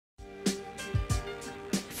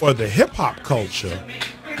For the hip-hop culture,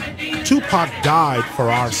 Tupac died for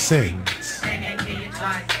our sins.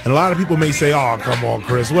 And a lot of people may say, oh, come on,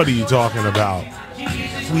 Chris, what are you talking about?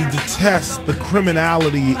 We detest the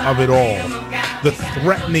criminality of it all, the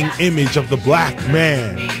threatening image of the black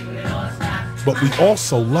man. But we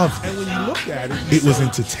also love it. And when you look at it, it was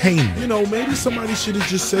entertainment. You know, maybe somebody should have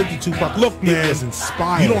just said to Tupac, look, man, it was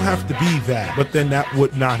inspiring. You don't have to be that. But then that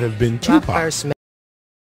would not have been Tupac.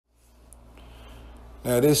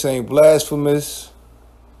 Now, this ain't blasphemous.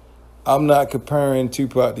 I'm not comparing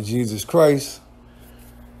Tupac to Jesus Christ.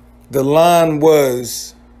 The line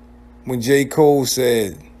was when J. Cole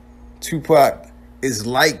said, Tupac is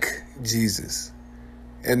like Jesus,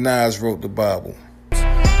 and Nas wrote the Bible.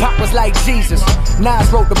 Pac was like Jesus,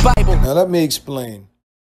 Nas wrote the Bible. Now, let me explain.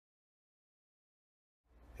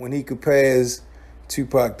 When he compares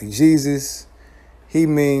Tupac to Jesus, he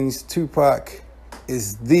means Tupac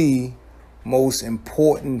is the most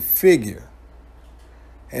important figure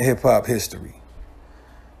in hip-hop history.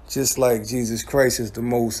 Just like Jesus Christ is the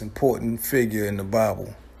most important figure in the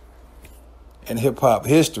Bible. In hip-hop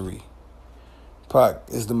history, Pac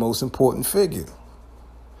is the most important figure.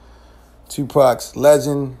 Tupac's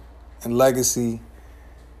legend and legacy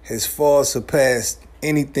has far surpassed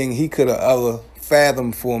anything he could have ever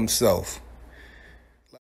fathomed for himself.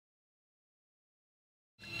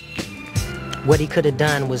 What he could have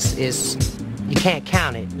done is you can't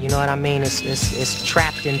count it. You know what I mean? It's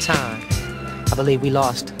trapped in time. I believe we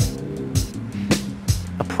lost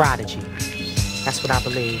a prodigy. That's what I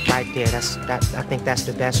believe right there. I think that's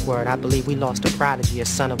the best word. I believe we lost a prodigy, a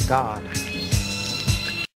son of God.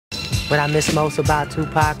 What I miss most about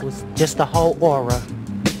Tupac was just the whole aura,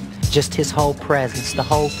 just his whole presence, the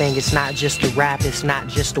whole thing. It's not just the rap, it's not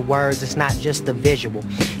just the words, it's not just the visual.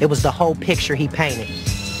 It was the whole picture he painted.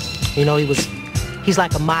 You know, he's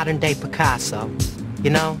like a modern day Picasso, you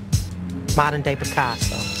know? Modern day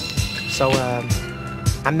Picasso. So,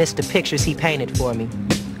 I miss the pictures he painted for me.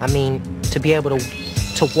 I mean, to be able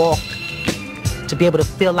to walk, to be able to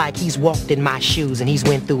feel like he's walked in my shoes and he's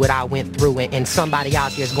went through what I went through, and somebody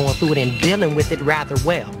out there is going through it and dealing with it rather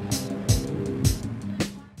well.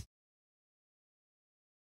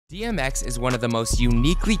 DMX is one of the most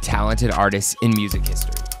uniquely talented artists in music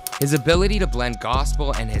history. His ability to blend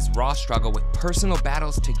gospel and his raw struggle with personal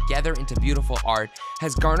battles together into beautiful art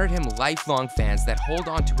has garnered him lifelong fans that hold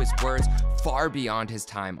on to his words far beyond his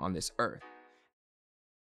time on this earth.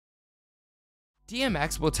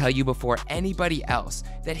 DMX will tell you before anybody else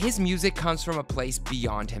that his music comes from a place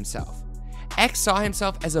beyond himself. X saw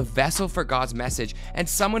himself as a vessel for God's message and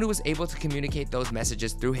someone who was able to communicate those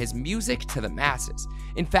messages through his music to the masses.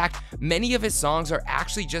 In fact, many of his songs are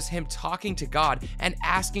actually just him talking to God and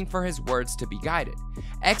asking for his words to be guided.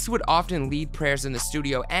 X would often lead prayers in the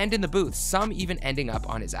studio and in the booth, some even ending up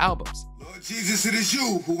on his albums. Lord Jesus, it is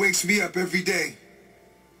you who wakes me up every day.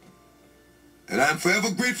 And I'm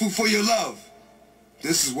forever grateful for your love.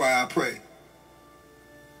 This is why I pray.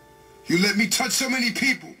 You let me touch so many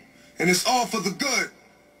people, and it's all for the good.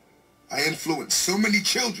 I influenced so many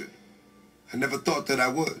children. I never thought that I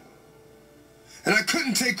would. And I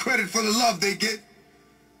couldn't take credit for the love they get,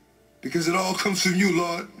 because it all comes from you,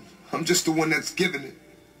 Lord. I'm just the one that's giving it.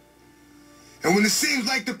 And when it seems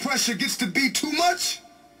like the pressure gets to be too much,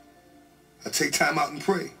 I take time out and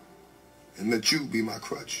pray, and let you be my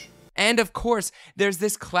crutch. And of course, there's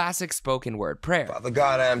this classic spoken word prayer. Father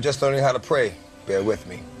God, I am just learning how to pray. Bear with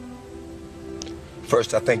me.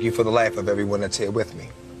 First, I thank you for the life of everyone that's here with me.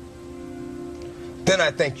 Then I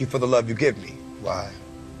thank you for the love you give me. Why?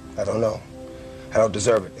 I don't know. I don't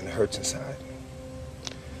deserve it, and it hurts inside.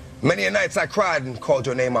 Many a nights I cried and called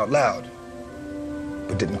your name out loud,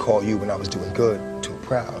 but didn't call you when I was doing good, too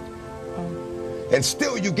proud. And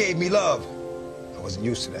still you gave me love. I wasn't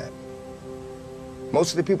used to that.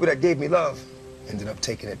 Most of the people that gave me love ended up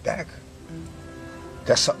taking it back.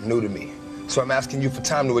 That's something new to me. So I'm asking you for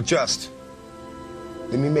time to adjust.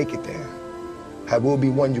 Let me make it there. I will be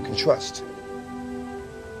one you can trust.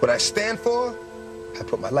 What I stand for, I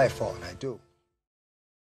put my life on, I do.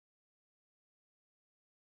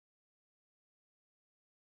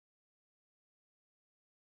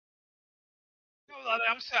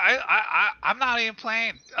 I'm not even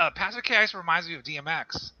playing. Pastor K.I.S. reminds me of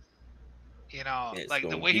DMX. You know, It's like the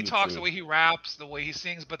going way he talks, deep. the way he raps, the way he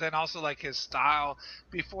sings, but then also like his style.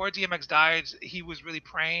 Before DMX died, he was really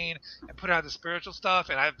praying and put out the spiritual stuff,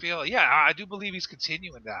 and I feel, yeah, I do believe he's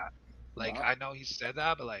continuing that. Like, I know he said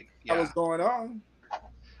that, but like, yeah. What's going on?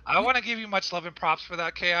 I want to give you much love and props for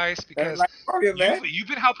that, KIS, because Like, okay, man. you've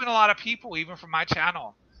been helping a lot of people, even from my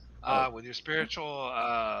channel. with your spiritual,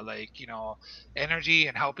 like, you know, energy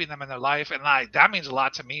and helping them in their life, and like that means a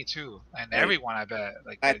lot to me too, and everyone, I bet.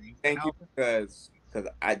 Like, that you thank you, help. because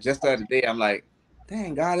I just the other day I'm like,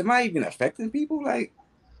 dang God, am I even affecting people? Like,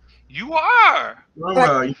 You are.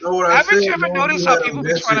 Mama, you know what I said? Haven't you ever Man? noticed You how had a people be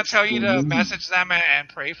trying to message tell you for to me. message them and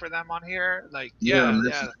pray for them on here? Like, You had a yeah,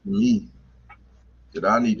 message for me that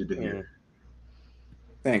I needed to hear.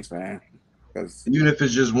 thanks, man. Because even if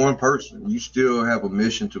it's just one person, you still have a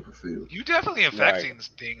mission to fulfill. You definitely affecting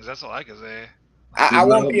things. That's all I can say. I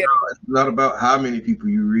won't be. It's not about how many people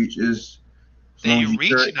you reach. It's as long as you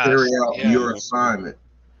carry out your assignment,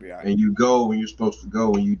 and you go when you're supposed to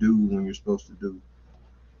go, and you do when you're supposed to do.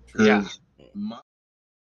 Because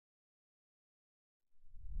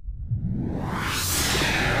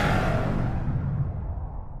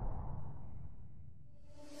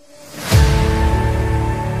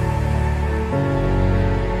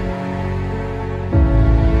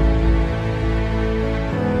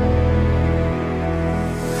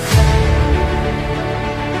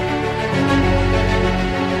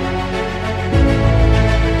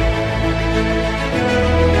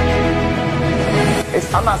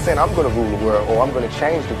I'm not saying I'm going to rule the world or I'm going to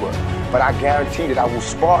change the world, but I guarantee that I will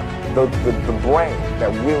spark the brain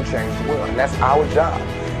that will change the world. And that's our job,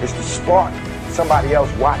 is to spark somebody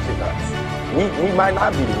else watching us. We might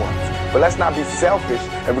not be the ones, but let's not be selfish,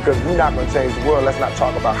 and because we're not going to change the world, let's not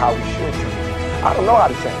talk about how we should change it. I don't know how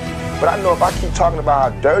to change it, but I know if I keep talking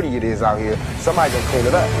about how dirty it is out here, somebody's going to clean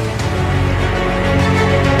it up.